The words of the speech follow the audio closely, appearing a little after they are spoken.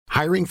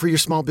Hiring for your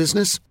small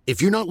business?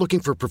 If you're not looking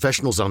for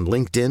professionals on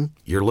LinkedIn,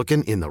 you're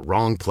looking in the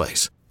wrong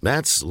place.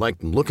 That's like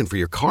looking for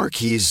your car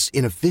keys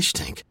in a fish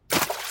tank.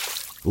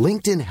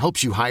 LinkedIn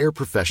helps you hire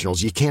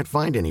professionals you can't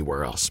find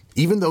anywhere else,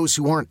 even those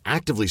who aren't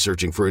actively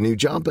searching for a new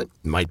job but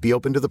might be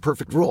open to the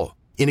perfect role.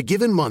 In a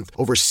given month,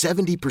 over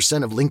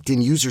 70% of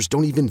LinkedIn users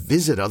don't even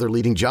visit other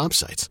leading job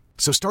sites.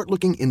 So start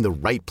looking in the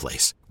right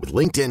place. With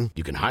LinkedIn,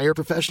 you can hire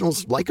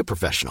professionals like a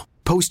professional.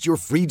 Post your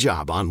free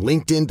job on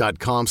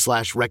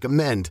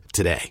linkedin.com/recommend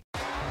today.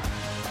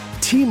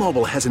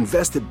 T-Mobile has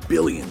invested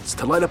billions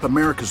to light up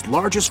America's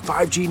largest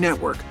 5G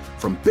network,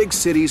 from big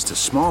cities to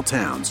small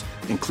towns,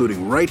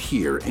 including right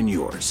here in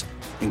yours.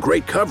 And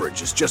great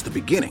coverage is just the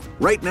beginning.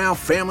 Right now,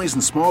 families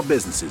and small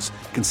businesses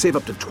can save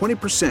up to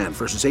 20%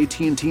 versus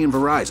AT&T and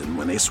Verizon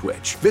when they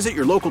switch. Visit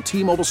your local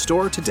T-Mobile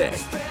store today.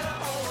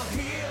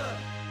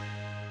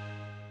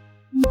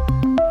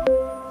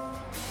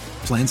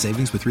 Plan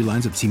savings with 3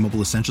 lines of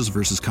T-Mobile Essentials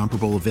versus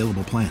comparable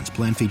available plans.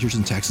 Plan features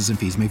and taxes and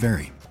fees may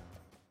vary.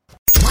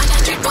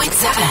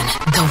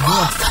 100.7 The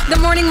Wolf. The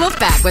Morning Wolf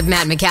Pack with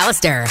Matt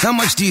McAllister. How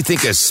much do you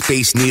think a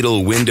Space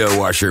Needle window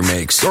washer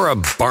makes? Or a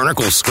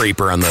barnacle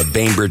scraper on the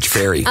Bainbridge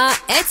Ferry?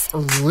 It's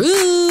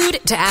rude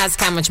to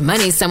ask how much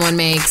money someone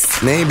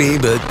makes. Maybe,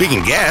 but we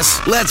can guess.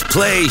 Let's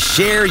play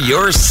Share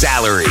Your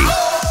Salary.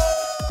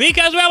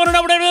 Because we want to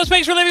know what everyone else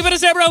makes for a living, but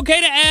it's never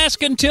okay to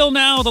ask. Until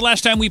now, the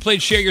last time we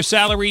played Share Your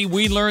Salary,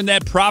 we learned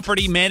that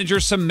property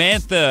manager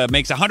Samantha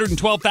makes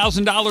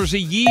 $112,000 a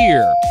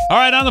year. All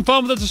right, on the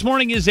phone with us this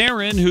morning is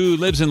Aaron, who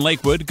lives in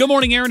Lakewood. Good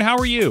morning, Aaron. How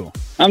are you?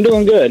 I'm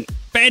doing good.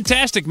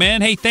 Fantastic,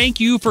 man. Hey,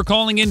 thank you for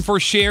calling in for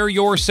Share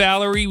Your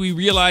Salary. We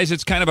realize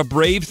it's kind of a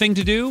brave thing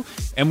to do,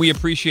 and we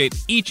appreciate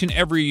each and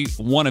every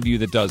one of you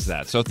that does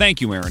that. So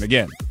thank you, Aaron,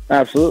 again.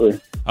 Absolutely.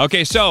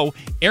 Okay, so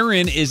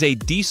Aaron is a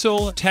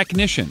diesel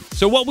technician.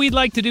 So what we'd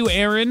like to do,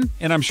 Aaron,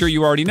 and I'm sure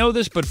you already know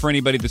this, but for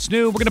anybody that's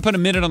new, we're going to put a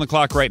minute on the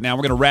clock right now.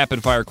 We're going to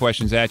rapid fire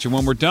questions at you.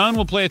 When we're done,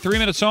 we'll play a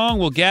 3-minute song.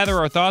 We'll gather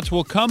our thoughts.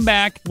 We'll come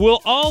back. We'll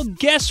all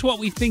guess what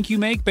we think you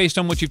make based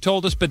on what you've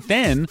told us. But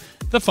then,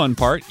 the fun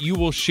part, you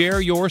will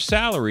share your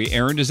salary.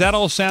 Aaron, does that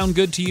all sound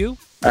good to you?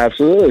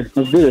 Absolutely.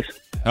 Let's do this.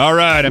 All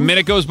right, a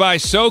minute goes by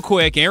so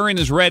quick. Aaron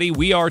is ready.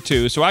 We are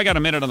too. So I got a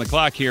minute on the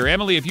clock here.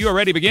 Emily, if you are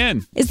ready,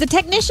 begin. Is the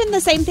technician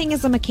the same thing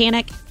as a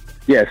mechanic?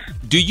 Yes.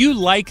 Do you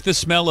like the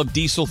smell of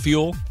diesel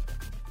fuel?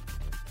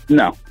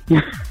 No.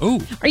 Ooh.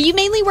 Are you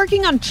mainly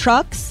working on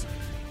trucks?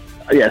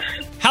 Yes.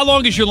 How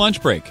long is your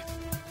lunch break?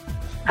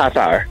 Half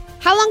hour.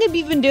 How long have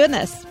you been doing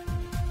this?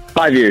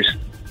 5 years.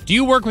 Do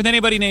you work with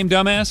anybody named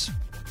Dumbass?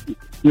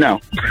 No.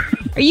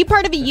 Are you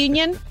part of a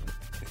union?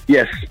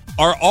 Yes.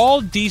 Are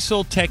all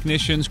diesel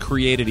technicians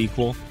created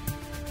equal?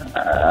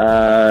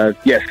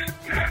 Yes.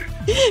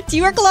 Do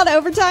you work a lot of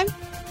overtime?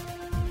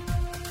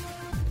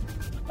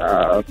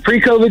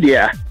 Pre-COVID,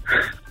 yeah.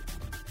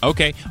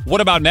 Okay.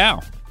 What about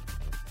now?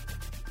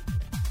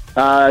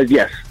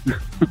 Yes.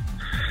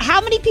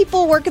 How many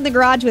people work in the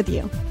garage with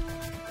you?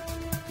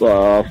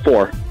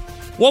 4.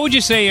 What would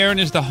you say, Aaron,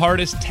 is the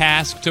hardest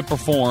task to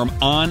perform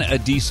on a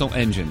diesel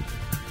engine?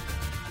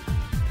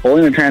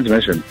 Holding the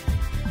transmission.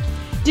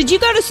 Did you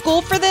go to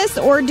school for this,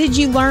 or did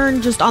you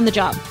learn just on the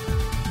job?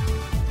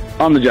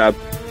 On the job.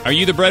 Are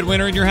you the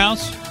breadwinner in your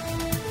house?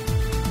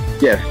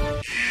 Yes.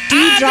 Do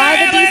you drive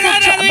a diesel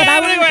truck? But I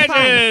want to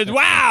find.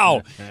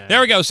 Wow.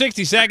 There we go.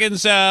 60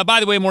 seconds. By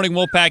the way, Morning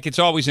Wolfpack, it's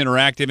always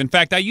interactive. In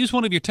fact, I use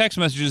one of your text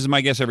messages as my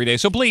guest every day.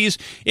 So please,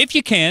 if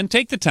you can,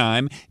 take the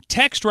time.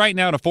 Text right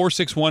now to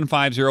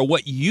 46150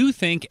 what you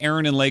think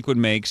Aaron in Lakewood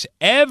makes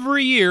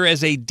every year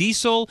as a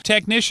diesel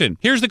technician.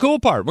 Here's the cool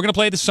part. We're going to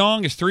play the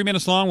song. It's 3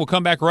 minutes long. We'll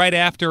come back right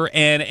after.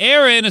 And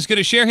Aaron is going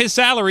to share his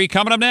salary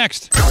coming up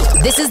next.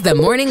 This is the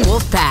Morning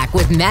Wolf Pack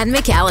with Matt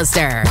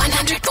McAllister.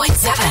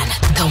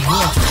 100.7 The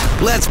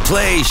Wolf. Let's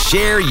play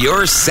Share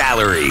Your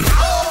Salary.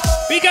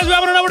 Because we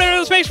want to know what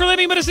everyone makes for a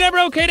living, but it's never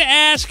okay to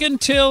ask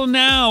until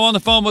now. On the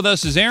phone with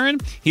us is Aaron.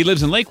 He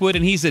lives in Lakewood,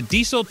 and he's a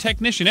diesel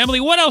technician. Emily,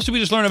 what else did we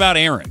just learn about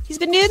Aaron? He's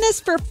been doing this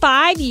for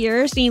 5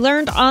 years, and he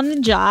learned on the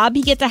job.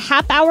 He gets a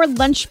half-hour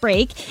lunch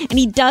break, and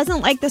he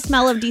doesn't like the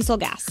smell of diesel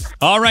gas.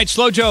 All right,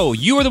 Slow Joe,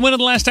 you were the winner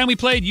the last time we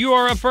played. You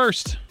are up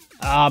first.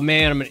 Oh,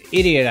 man, I'm an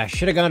idiot. I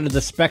should have gone to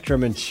the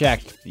Spectrum and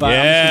checked. But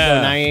Yeah. I'm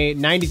just going to go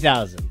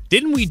 90,000.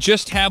 Didn't we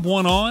just have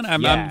one on?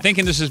 I'm Yeah.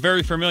 thinking this is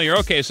very familiar.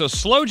 Okay, so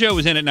Slow Joe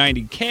is in at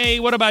 90K.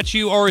 What about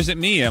you, or is it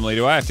me, Emily?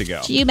 Do I have to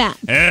go? To you, Matt.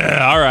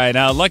 All right.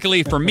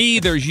 Luckily for me,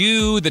 there's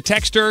you, the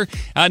texter,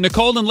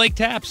 Nicole in Lake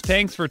Taps.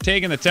 Thanks for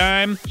taking the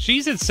time.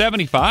 She's at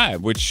 75,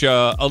 which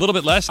a little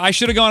bit less. I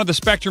should have gone to the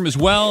Spectrum as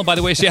well. By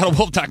the way,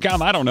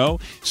 SeattleWolf.com. I don't know.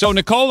 So,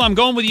 Nicole, I'm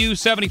going with you,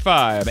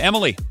 75.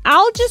 Emily?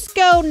 I'll just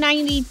go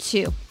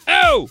 92.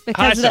 Oh!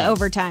 Because of the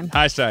overtime.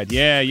 High side.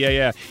 Yeah,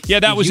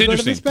 that was you go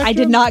to the interesting. Spectrum? I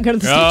did not go to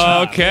the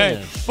Spectrum. Okay.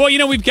 man.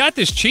 Well, we've got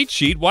this cheat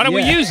sheet. Why don't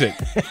we use it?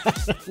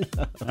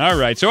 All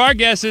right. So our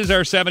guesses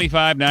are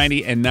 75,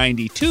 90, and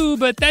 92,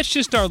 but that's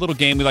just our little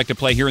game we like to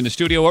play here in the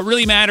studio. What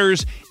really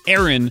matters,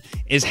 Aaron,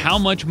 is how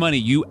much money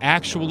you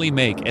actually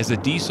make as a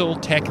diesel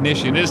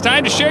technician. It's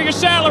time to share your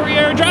salary,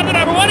 Aaron. Drop the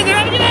number. What is it?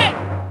 How do you get it?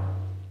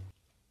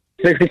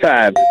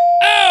 65.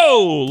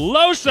 Whoa,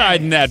 low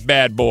side in that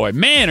bad boy.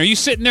 Man, are you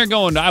sitting there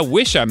going, I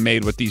wish I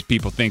made what these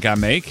people think I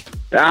make?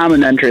 I'm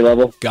an entry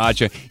level.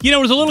 Gotcha. You know,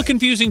 it was a little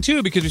confusing,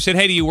 too, because we said,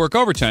 hey, do you work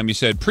overtime? You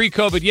said,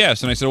 pre-COVID,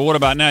 yes. And I said, well, what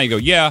about now? You go,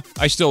 yeah,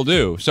 I still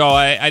do. So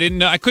I didn't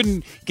know. I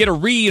couldn't get a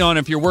read on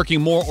if you're working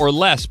more or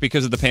less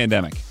because of the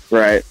pandemic.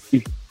 Right.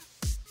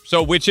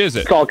 So which is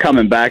it? It's all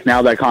coming back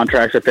now that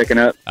contracts are picking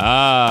up.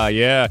 Ah,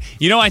 yeah.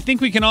 You know, I think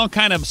we can all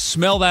kind of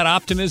smell that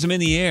optimism in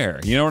the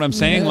air. You know what I'm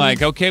saying?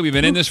 Like, okay, we've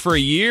been in this for a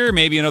year,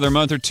 maybe another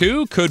month or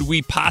two. Could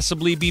we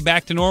possibly be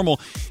back to normal?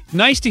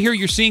 Nice to hear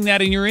you're seeing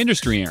that in your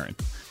industry, Aaron.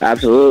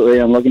 Absolutely.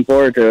 I'm looking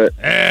forward to it.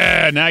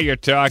 Now you're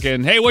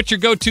talking. Hey, what's your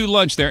go-to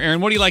lunch there, Aaron?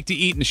 What do you like to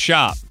eat in the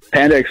shop?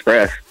 Panda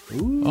Express.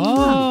 Ooh.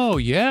 Oh,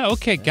 yeah.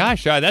 Okay,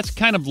 gosh, that's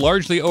kind of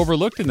largely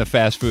overlooked in the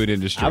fast food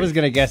industry. I was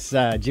going to guess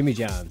Jimmy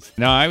John's.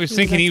 No, I was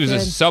thinking he was a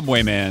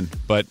Subway man,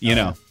 but, you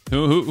know,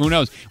 who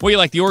knows? What, you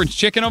like the orange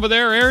chicken over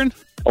there, Aaron?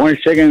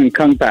 Orange chicken and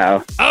Kung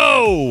Pao.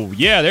 Oh,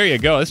 yeah, there you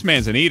go. This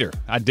man's an eater.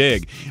 I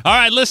dig. All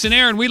right, listen,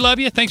 Aaron, we love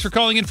you. Thanks for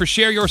calling in for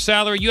Share Your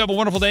Salary. You have a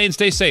wonderful day and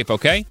stay safe,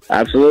 okay?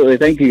 Absolutely.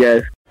 Thank you,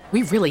 guys.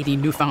 We really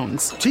need new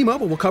phones.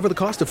 T-Mobile will cover the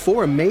cost of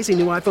 4 amazing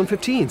new iPhone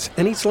 15s,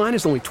 and each line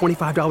is only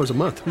 $25 a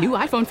month. New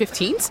iPhone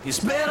 15s? It's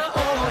better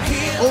over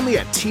here. Only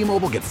at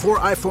T-Mobile, get 4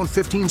 iPhone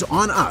 15s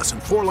on us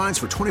and 4 lines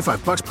for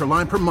 $25 per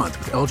line per month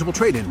with eligible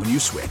trade-in when you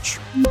switch.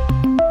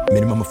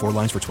 Minimum of 4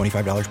 lines for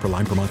 $25 per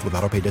line per month with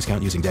autopay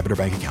discount using debit or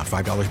bank account.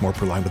 $5 more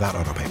per line without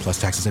autopay, plus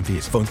taxes and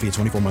fees. Phone fee at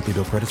 24 monthly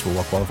bill credits for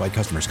well-qualified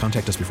customers.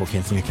 Contact us before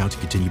canceling account to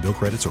continue bill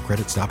credits or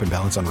credit stop and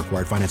balance on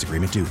required finance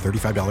agreement due.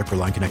 $35 per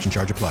line connection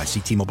charge applies. See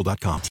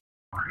T-Mobile.com.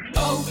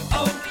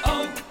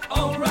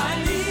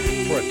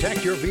 O'Reilly.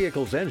 Protect your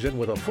vehicle's engine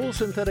with a full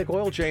synthetic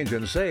oil change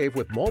and save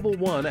with Mobil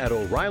 1 at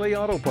O'Reilly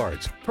Auto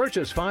Parts.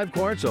 Purchase 5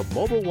 quarts of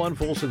Mobil 1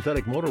 full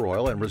synthetic motor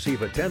oil and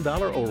receive a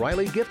 $10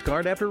 O'Reilly gift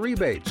card after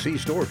rebate. See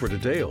store for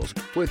details.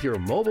 With your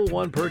Mobil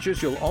 1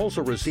 purchase, you'll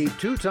also receive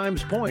 2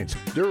 times points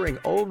during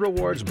O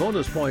Rewards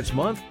Bonus Points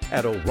Month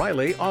at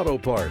O'Reilly Auto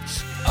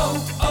Parts.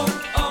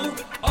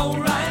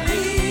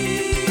 O'Reilly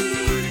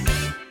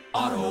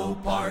Auto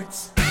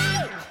Parts.